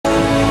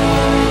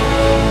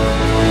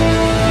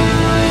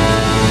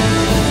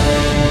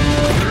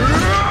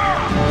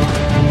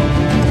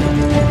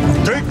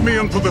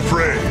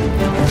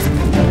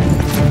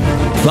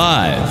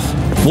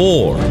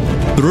4,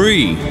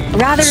 3,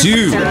 Rather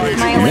 2, preserve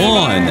my labor,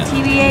 1.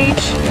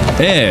 TBH.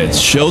 It's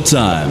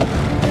showtime.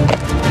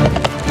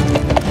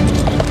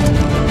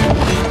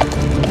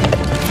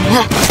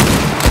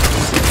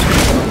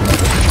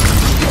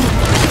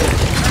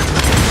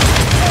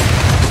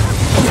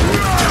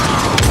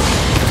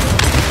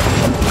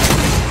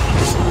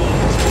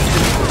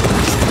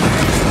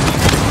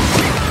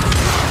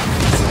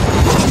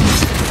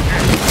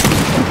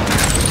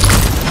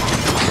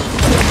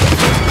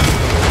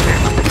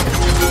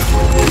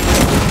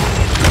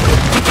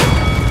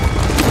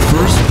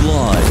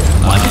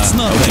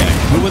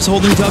 Who was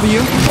holding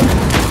W?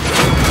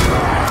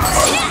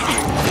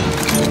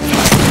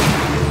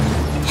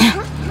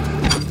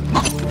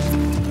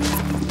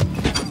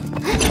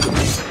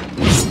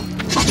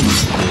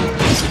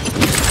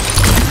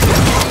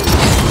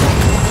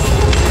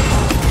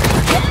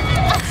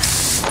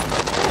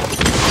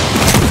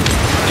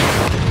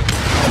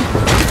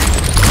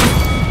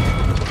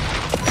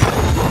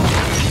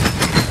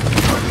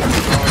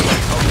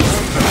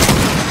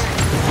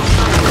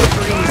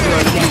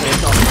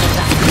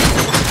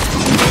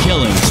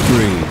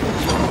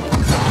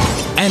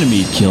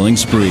 Enemy killing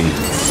spree.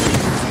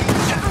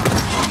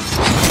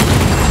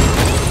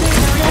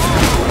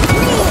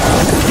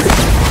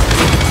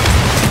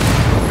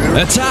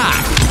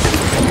 Attack!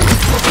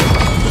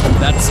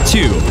 That's 2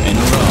 in a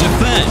row.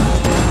 Defend!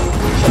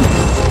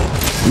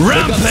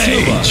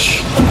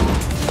 Rampage!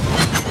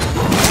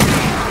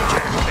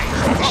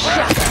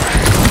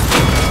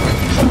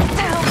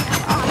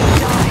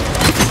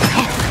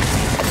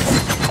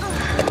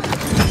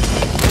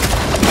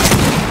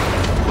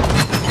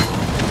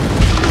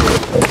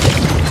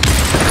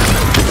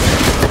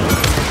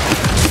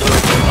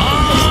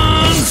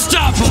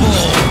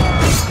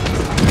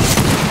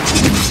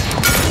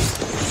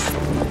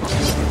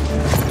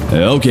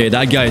 Okay,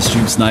 that guy's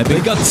stream sniping.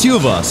 They got 2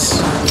 of us.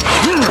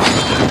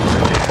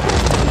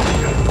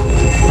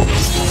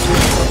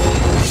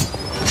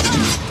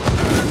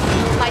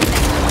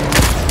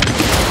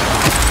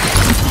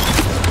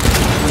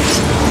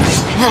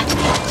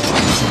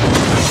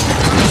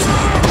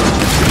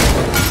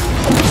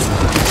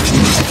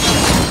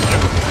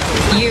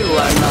 You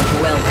are not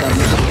welcome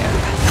here.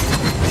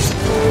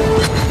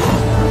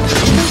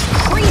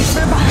 Creeps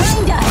are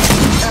behind us.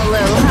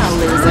 Aloha,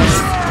 losers.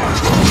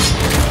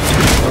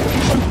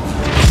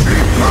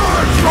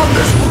 From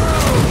this world!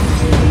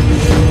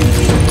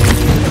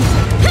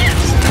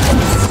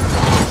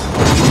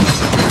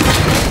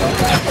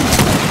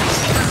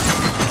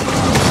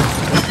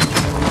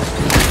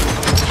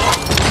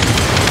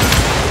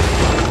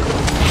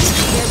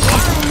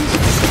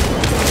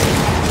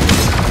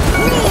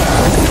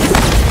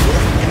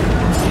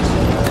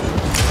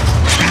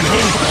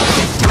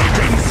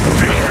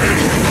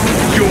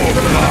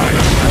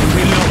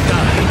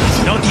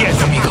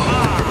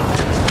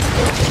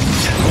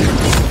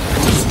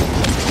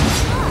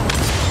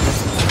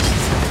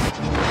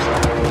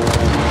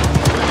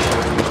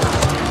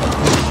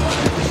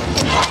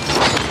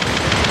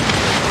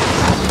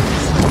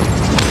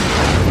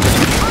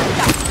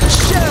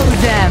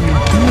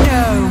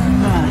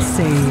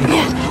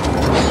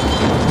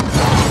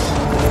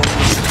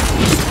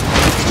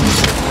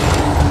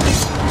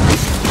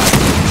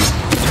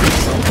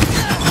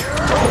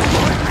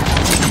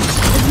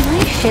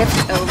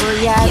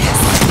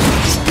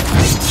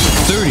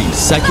 30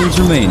 seconds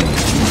remaining.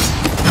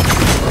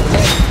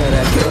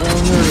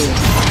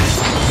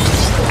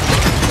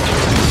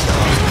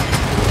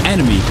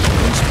 Enemy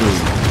killing spree.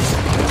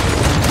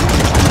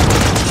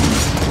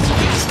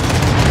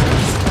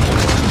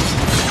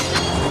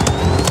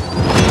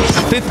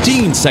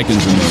 Fifteen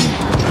seconds remaining.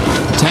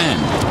 10,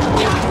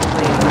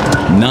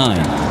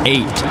 9,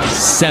 8,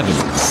 7,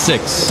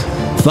 6,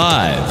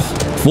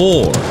 5,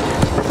 4,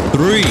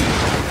 3,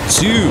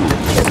 2,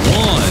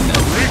 1.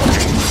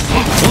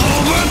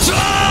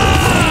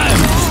 Overtime!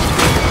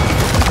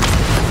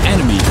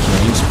 Enemy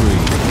killing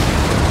spree.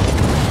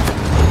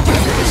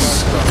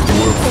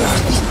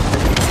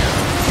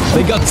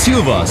 They got 2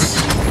 of us.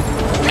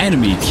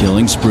 Enemy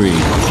killing spree.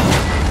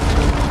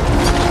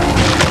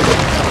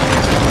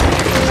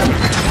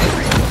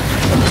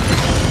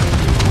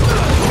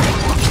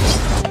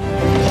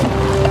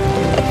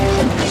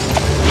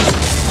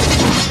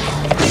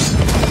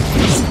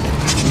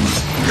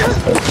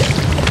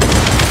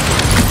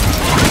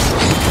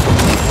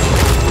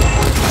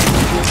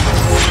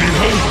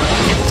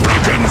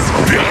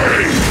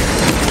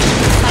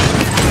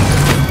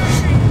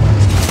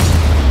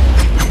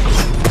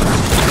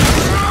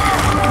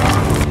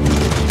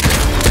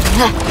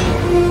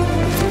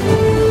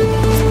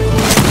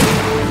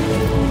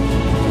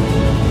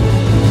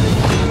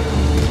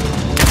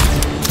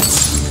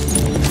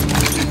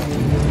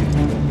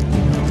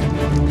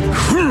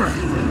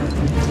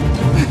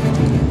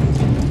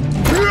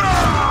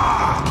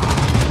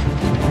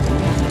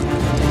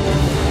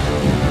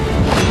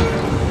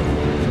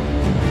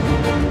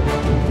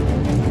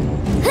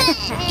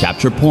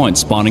 Capture point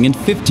spawning in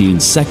 15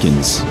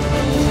 seconds.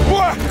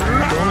 What?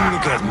 Don't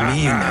look at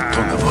me in that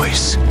tone of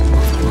voice.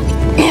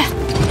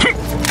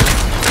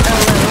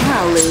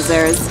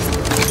 losers.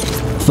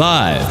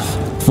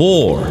 5,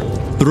 4,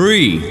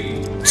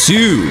 3,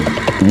 2,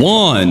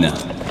 1.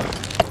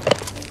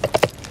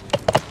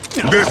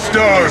 The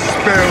stars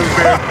spell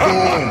their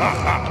doom.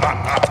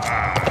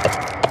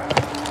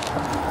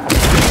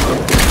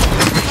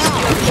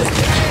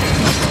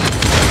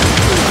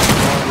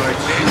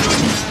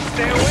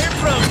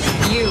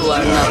 You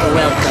are not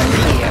welcome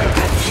here.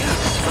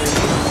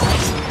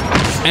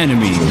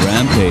 Enemy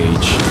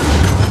rampage.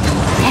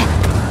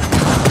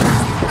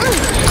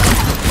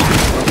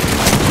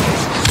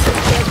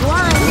 There's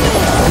one.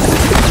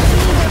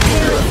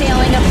 They're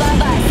sailing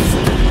above us.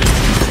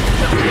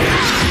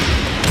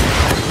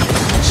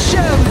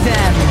 Show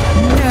them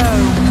no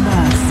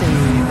mercy.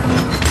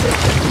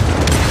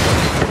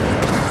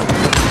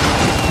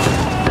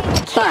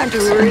 Fucked,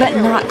 but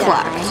not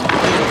clocked.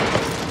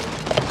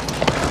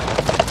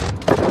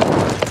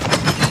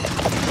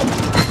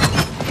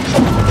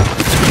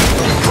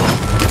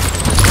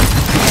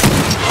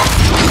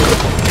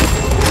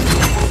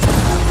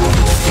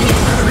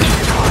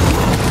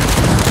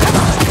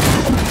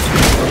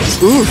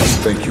 Ooh,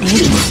 Thank you. 86.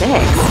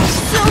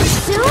 So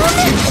soon?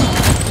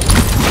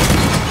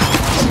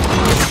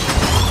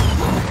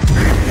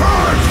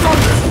 Depart from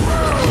this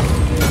world.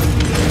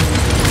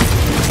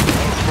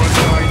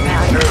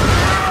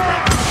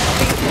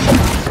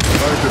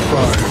 I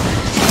defy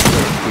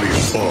earthly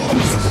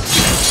force.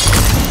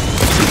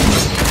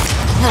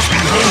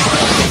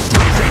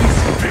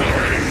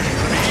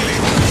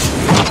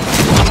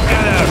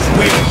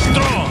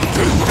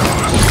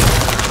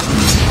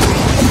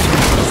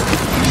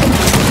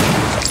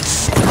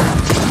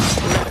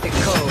 Let the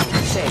cold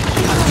take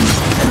you.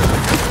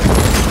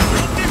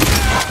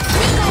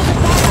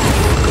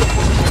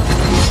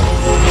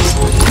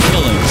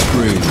 Killing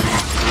spree.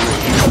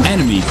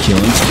 Enemy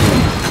killing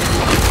spree.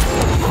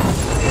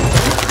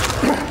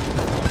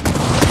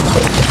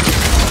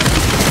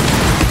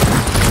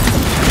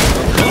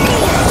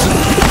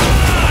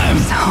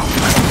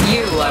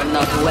 You are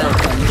not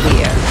welcome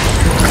here.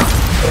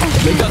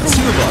 They got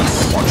 2 of us.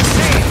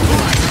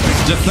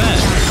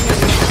 Defend.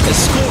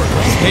 Escort.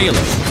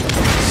 Hailing.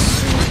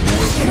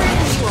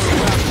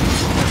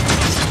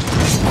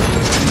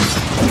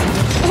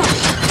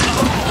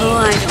 Oh,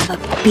 I know the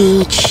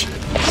beach.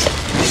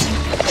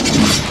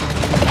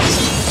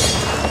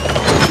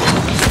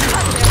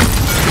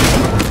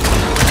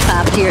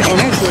 Up to your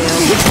inner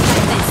tube.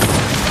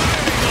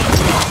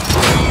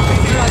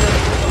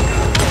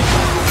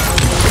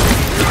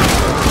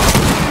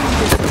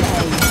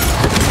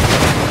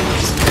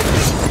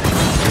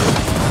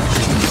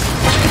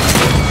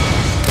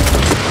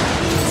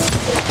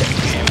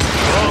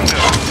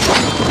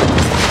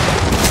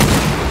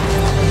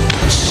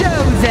 Show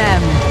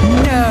them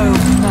no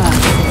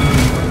mercy.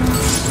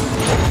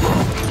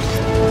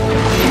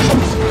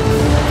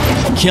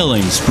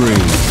 Killing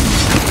spree.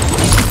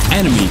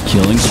 Enemy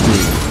killing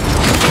spree.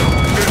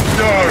 The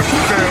stars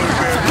spell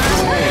their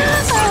doom.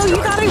 Oh, you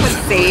thought I would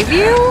save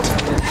you?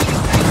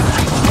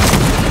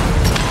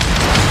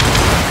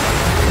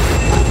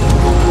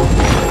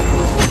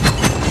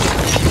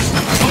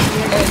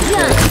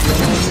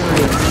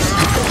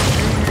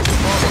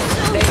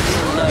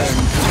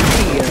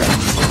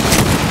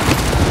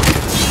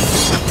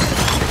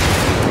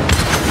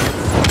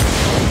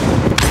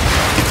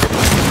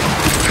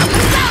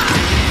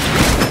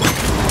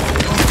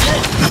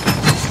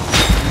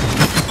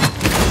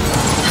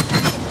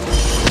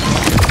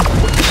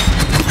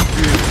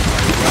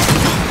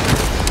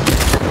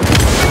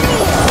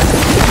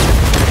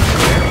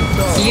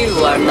 You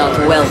are not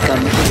welcome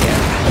here.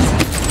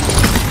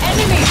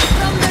 Enemy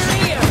from the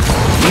rear!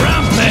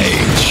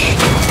 Rampage.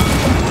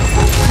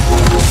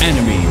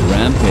 Enemy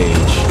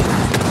rampage.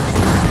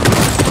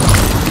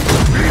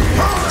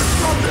 Depart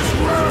from this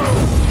world.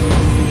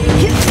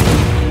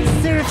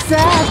 Surf's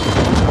up.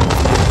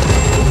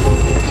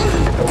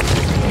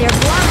 They're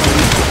blind.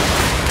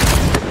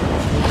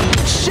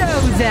 Show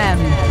them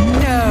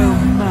no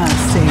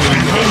mercy.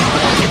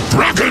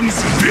 Dragon's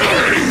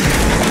fury.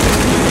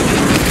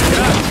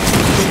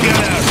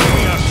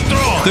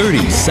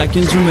 30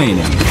 seconds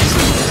remaining.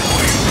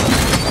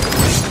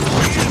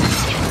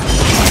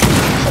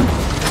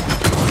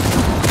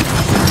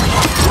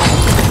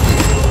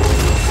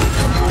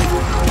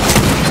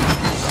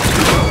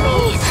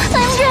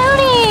 I'm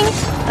drowning.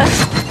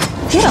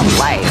 Get a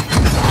life.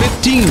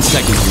 15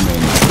 seconds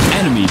remaining.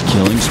 Enemy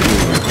killing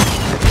spree.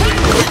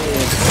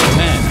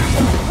 10,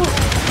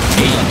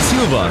 8,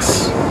 2 of us.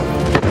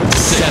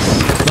 7,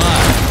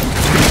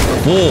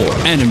 5,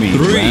 4, enemy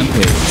 3,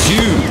 rampage.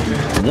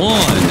 2, 1.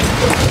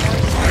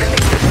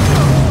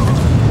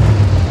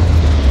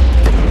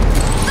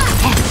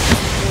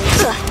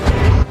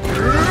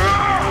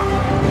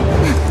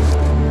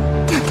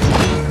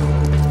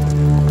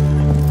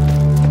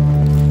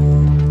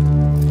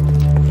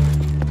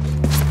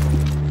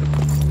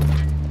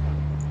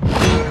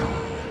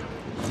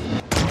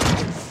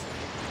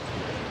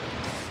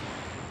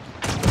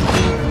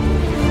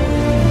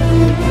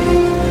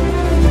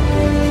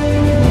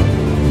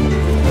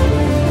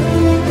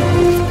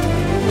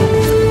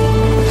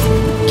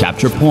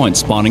 Capture point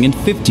spawning in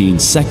 15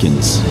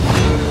 seconds.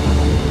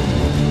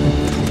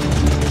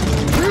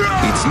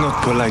 It's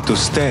not polite to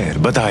stare,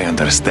 but I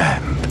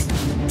understand.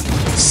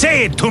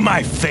 Say it to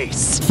my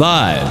face!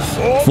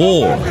 5,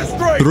 4,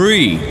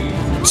 3,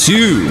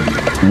 2,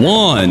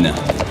 1.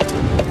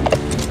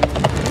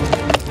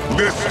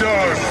 The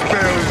stars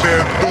spell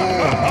their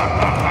doom.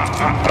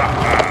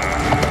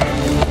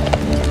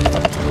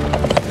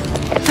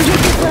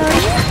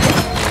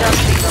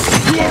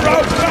 You're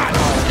outmatched!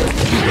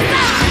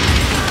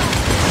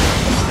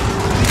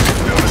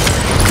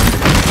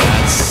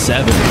 That's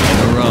 7 in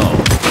a row.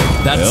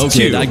 That's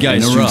Okay, 2 that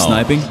guy's in a stream row.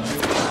 sniping.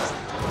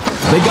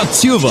 They got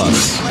 2 of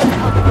us.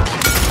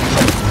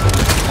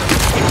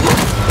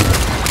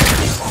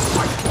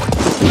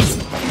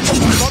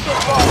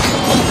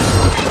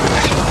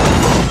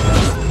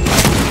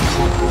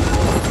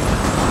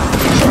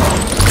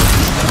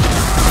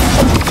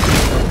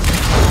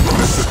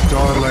 Let the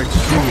starlight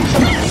soothe.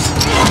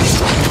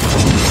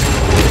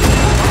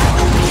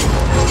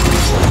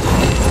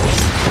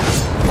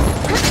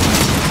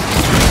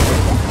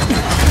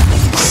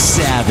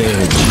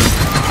 Savage.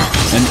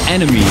 An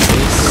enemy is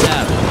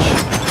savage.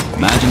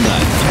 Imagine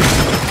that.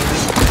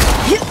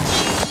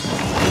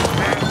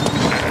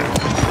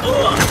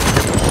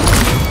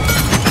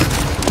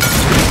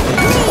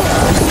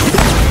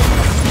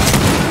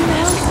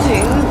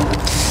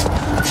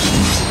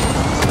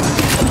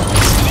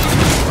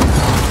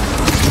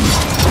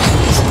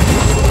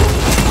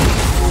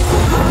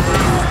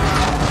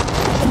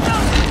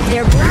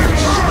 They're black.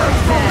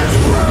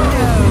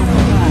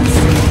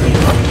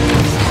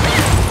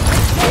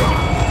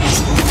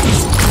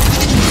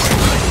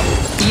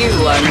 You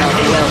are not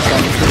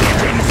welcome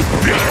here.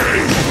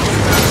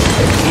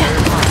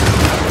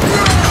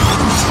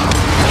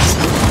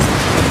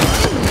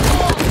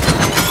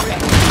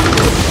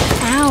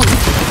 Ow!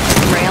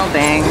 Rail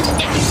bang.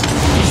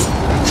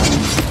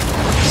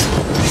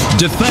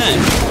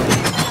 Defend.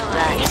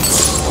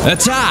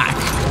 Attack.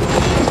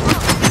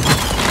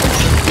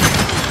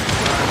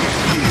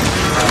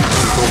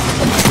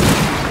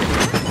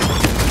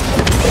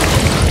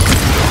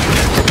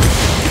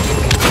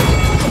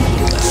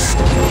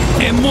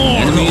 Immortal.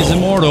 Enemy is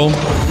immortal.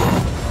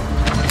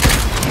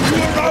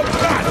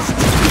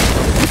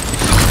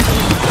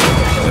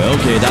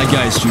 Okay, that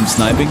guy's stream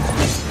sniping.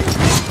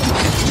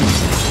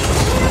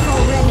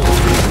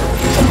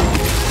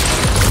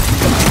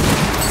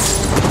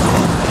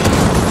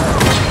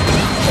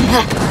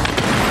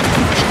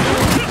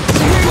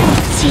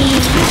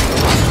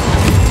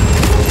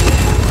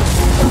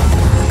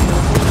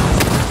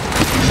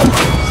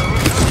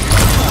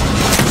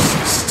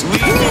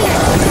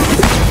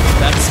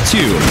 That's 2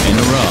 in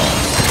a row.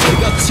 We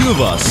got 2 of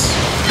us.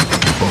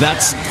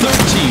 That's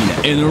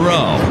 13 in a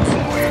row.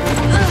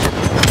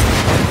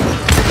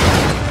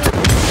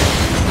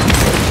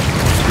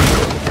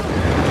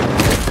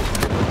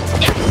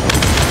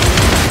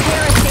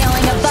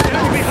 Parasailing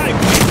above.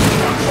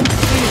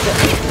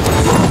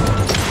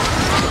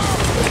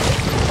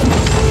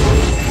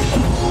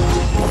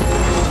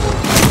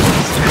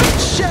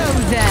 Show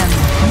them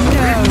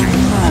no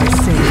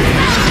mercy.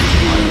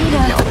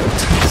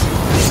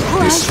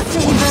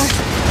 Lifesaver.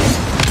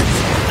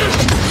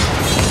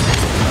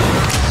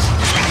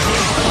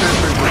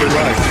 The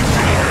right.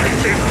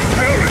 It's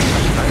perish.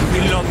 I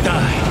will not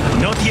die.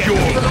 Not yet. Your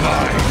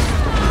life.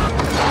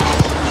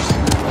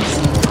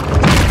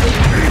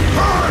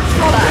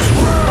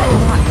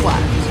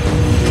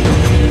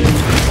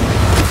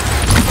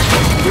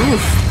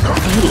 Oof,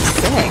 86.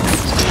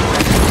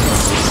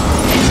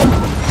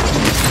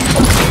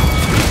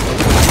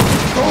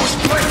 Those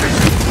places.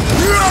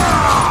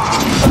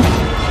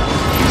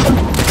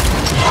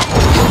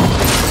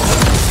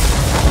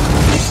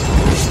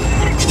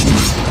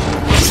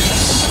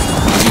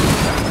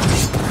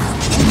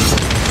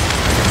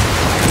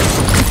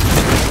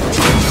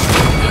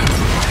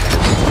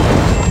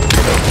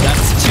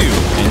 That's 2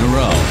 in a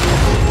row.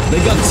 They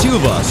got 2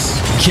 of us.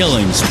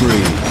 Killing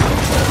spree.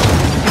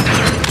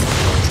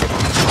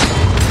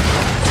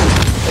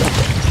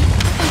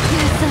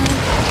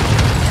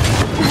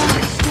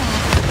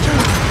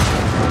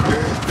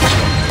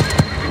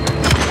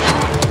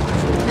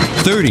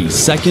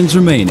 Seconds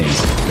remaining.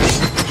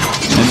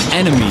 An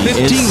enemy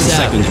 15 is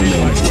seconds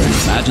remaining.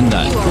 Imagine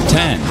that.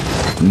 10,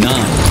 9,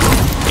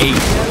 8,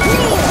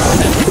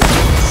 7,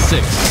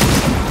 6,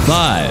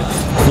 5,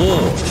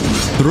 4,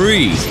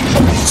 3,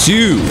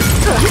 2,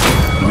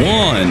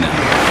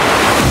 1.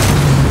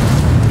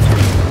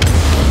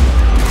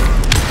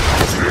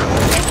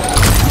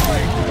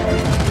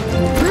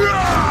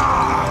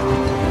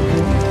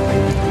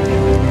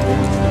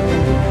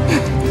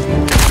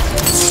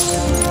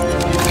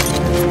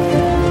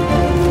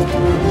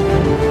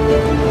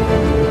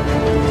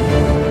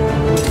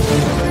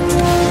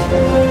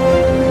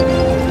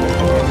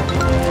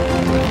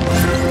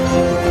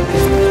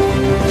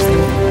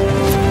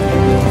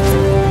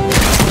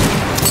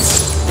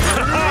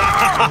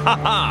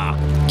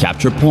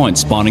 Capture point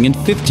spawning in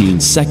 15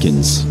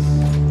 seconds.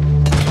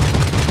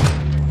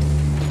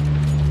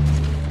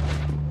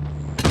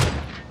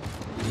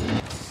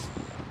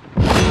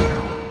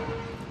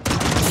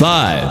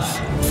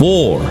 5,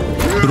 4,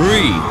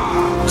 3,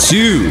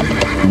 2,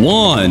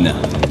 1.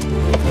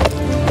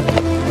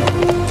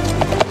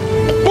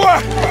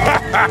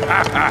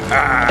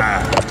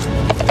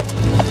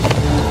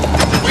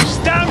 We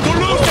stand to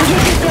lose!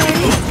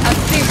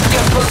 Assist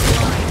your boss.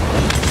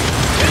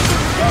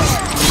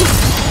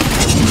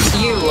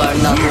 You are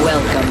not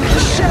welcome here.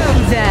 Show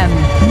them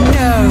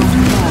no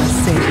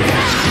mercy.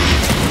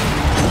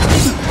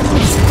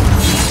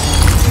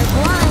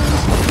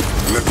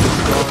 Let the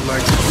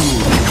starlight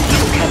soothe.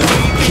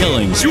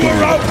 Killing spree.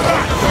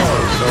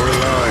 Stars are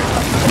alive.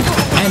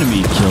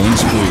 Enemy killing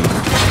spree.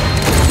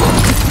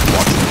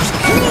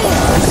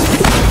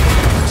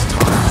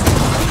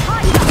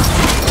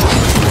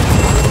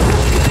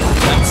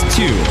 That's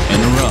 2 in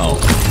a row.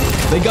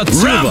 They got 2 of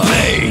us.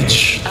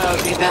 Rampage! I'll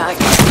be back.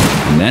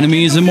 An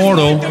enemy is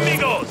immortal.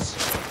 Amigos!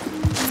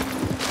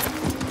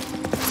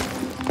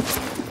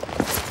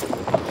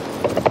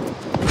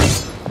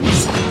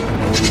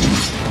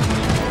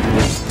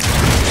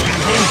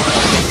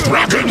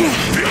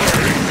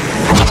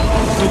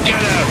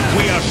 Together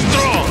we are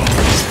strong!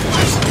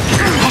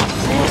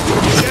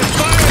 They're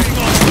firing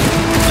on us!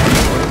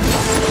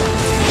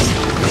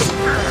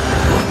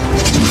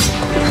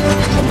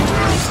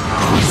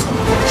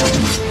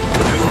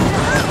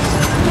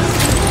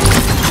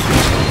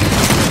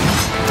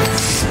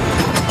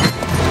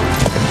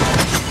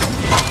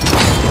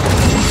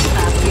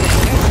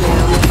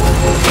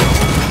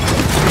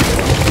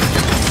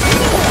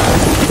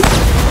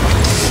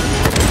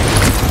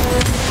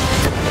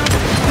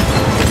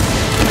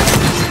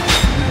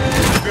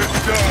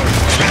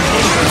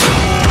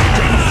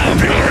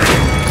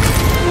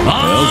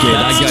 Okay,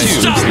 that guy's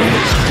stupid.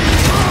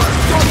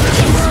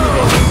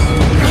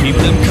 Keep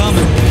them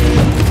coming.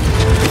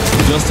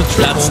 Just a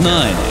triple. That's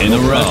 9 in a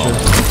row.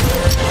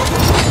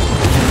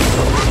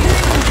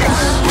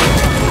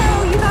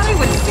 Oh, you thought I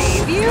would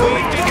save you?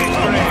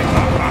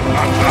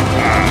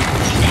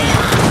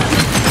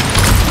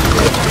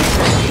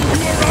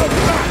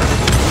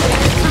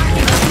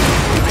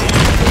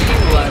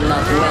 You are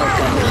not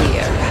welcome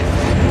here.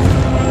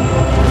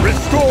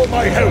 Restore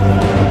my health.